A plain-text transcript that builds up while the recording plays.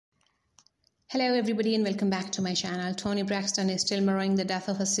Hello everybody and welcome back to my channel. Toni Braxton is still mourning the death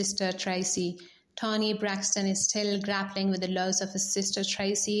of her sister Tracy. Toni Braxton is still grappling with the loss of his sister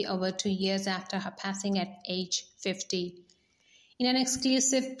Tracy over 2 years after her passing at age 50. In an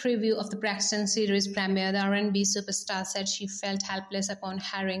exclusive preview of the Braxton series premiere, the R&B superstar said she felt helpless upon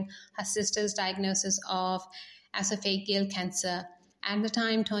hearing her sister's diagnosis of esophageal cancer. At the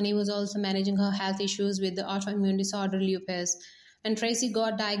time, Toni was also managing her health issues with the autoimmune disorder lupus. When Tracy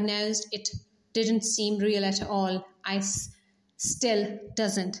got diagnosed, it didn't seem real at all. Still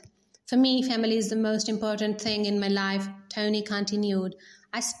doesn't. For me, family is the most important thing in my life, Toni continued.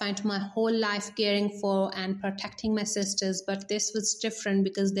 I spent my whole life caring for and protecting my sisters, but this was different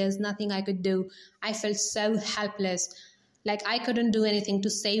because there's nothing I could do. I felt so helpless, like I couldn't do anything to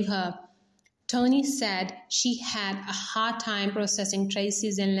save her. Toni said she had a hard time processing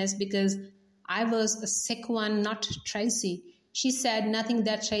Tracy's illness because I was a sick one, not Tracy. She said nothing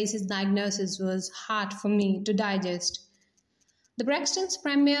that Tracy's diagnosis was hard for me to digest. The Braxtons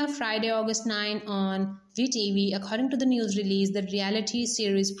premiere Friday, August 9 on VTV. According to the news release, the reality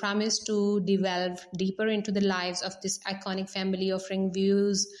series promised to delve deeper into the lives of this iconic family, offering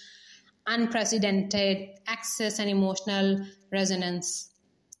views, unprecedented access and emotional resonance.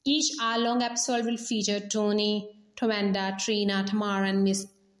 Each hour-long episode will feature Toni, Tawanda, Trina, Tamara, and Miss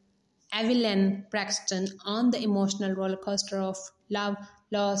Evelyn Braxton on the emotional roller coaster of love,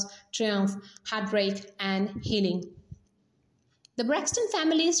 loss, triumph, heartbreak, and healing. The Braxton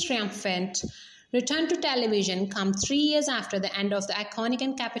family's triumphant return to television comes 3 years after the end of the iconic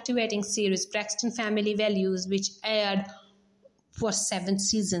and captivating series Braxton Family Values, which aired for 7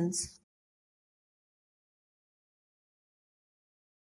 seasons.